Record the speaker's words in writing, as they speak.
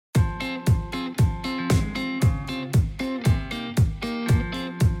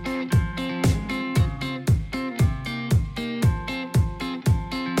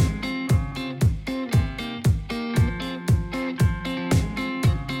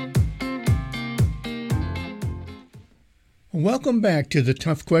Welcome back to the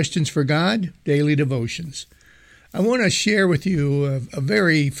Tough Questions for God Daily Devotions. I want to share with you a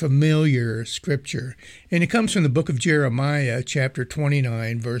very familiar scripture, and it comes from the book of Jeremiah, chapter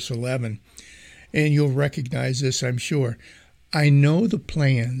 29, verse 11. And you'll recognize this, I'm sure. I know the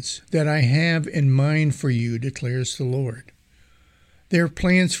plans that I have in mind for you, declares the Lord. They're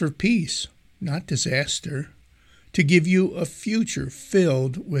plans for peace, not disaster, to give you a future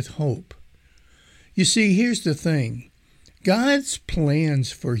filled with hope. You see, here's the thing. God's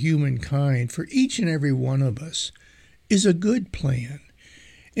plans for humankind, for each and every one of us, is a good plan.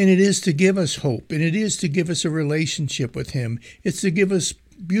 And it is to give us hope, and it is to give us a relationship with Him. It's to give us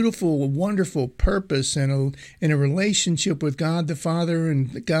beautiful, wonderful purpose and a relationship with God the Father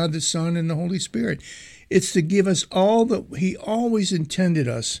and God the Son and the Holy Spirit. It's to give us all that He always intended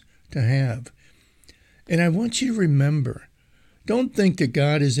us to have. And I want you to remember, don't think that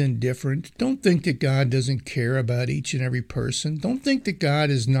God is indifferent. Don't think that God doesn't care about each and every person. Don't think that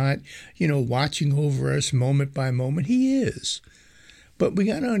God is not, watching over us moment by moment. He is. But we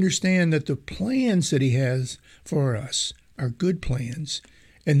got to understand that the plans that He has for us are good plans,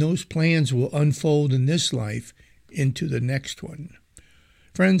 and those plans will unfold in this life into the next one.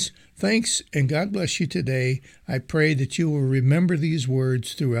 Friends, thanks, and God bless you today. I pray that you will remember these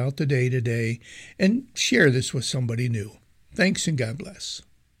words throughout the day today and share this with somebody new. Thanks and God bless.